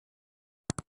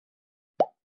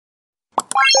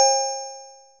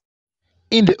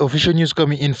In the official news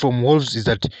coming in from Wolves is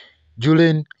that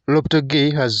Julian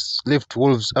Lopetegui has left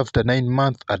Wolves after 9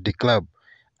 months at the club.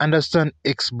 Understand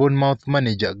ex-Bournemouth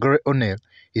manager Gary O'Neill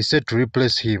is set to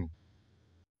replace him.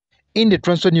 In the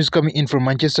transfer news coming in from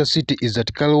Manchester City is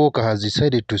that Kyle Walker has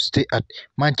decided to stay at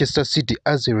Manchester City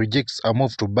as he rejects a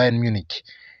move to Bayern Munich.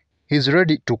 He is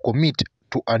ready to commit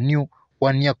to a new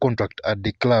one-year contract at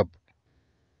the club.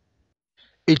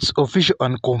 It's official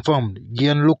and confirmed.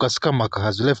 Gianluca Scamacca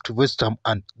has left West Ham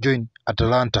and joined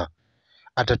Atalanta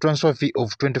at a transfer fee of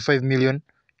 €25 million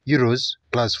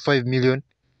plus €5 million.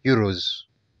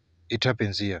 It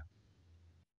happens here.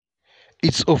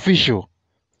 It's official.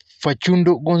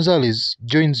 Facundo González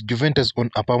joins Juventus on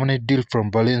a permanent deal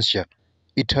from Valencia.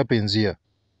 It happens here.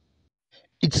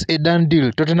 It's a done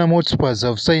deal. Tottenham Hotspurs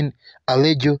have signed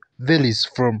Alejo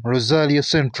from Rosario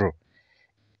Central.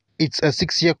 It's a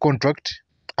 6-year contract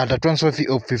at a transfer fee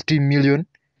of €15 million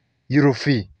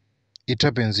fee. It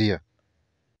happens here.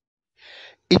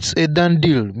 It's a done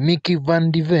deal. Mickey van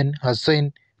de Ven has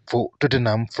signed for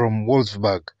Tottenham from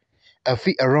Wolfsburg. A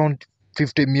fee around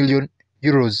 €50 million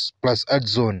plus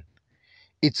adds on.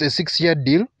 It's a 6-year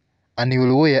deal and he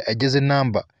will wear a jersey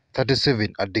number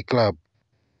 37 at the club.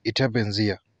 It happens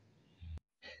here.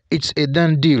 It's a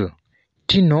done deal.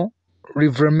 Tino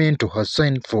Livramento has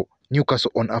signed for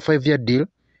Newcastle on a 5-year deal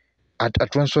at a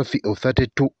transfer fee of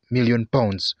 £32 million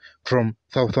from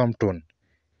Southampton.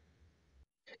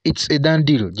 It's a done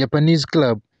deal. Japanese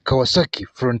club Kawasaki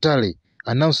Frontale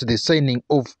announced the signing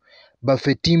of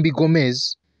Bafetimbi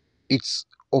Gomis. It's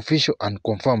official and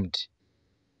confirmed.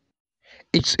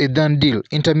 It's a done deal.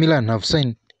 Inter Milan have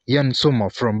signed Yann Sommer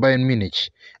from Bayern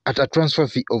Munich at a transfer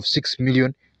fee of €6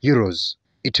 million.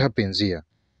 It happens here.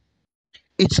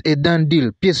 It's a done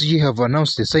deal. PSG have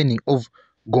announced the signing of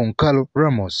Goncalo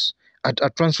Ramos at a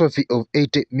transfer fee of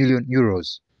 €80 million.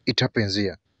 It happens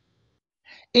here.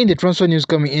 In the transfer news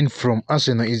coming in from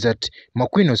Arsenal is that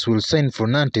Marquinhos will sign for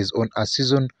Nantes on a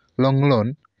season-long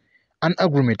loan. An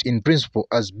agreement in principle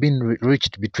has been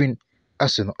reached between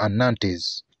Arsenal and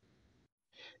Nantes.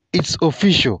 It's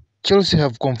official. Chelsea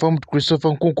have confirmed Christopher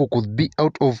Nkunku could be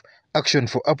out of action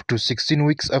for up to 16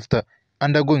 weeks after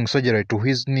undergoing surgery to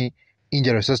his knee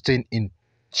injury sustained in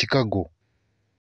Chicago.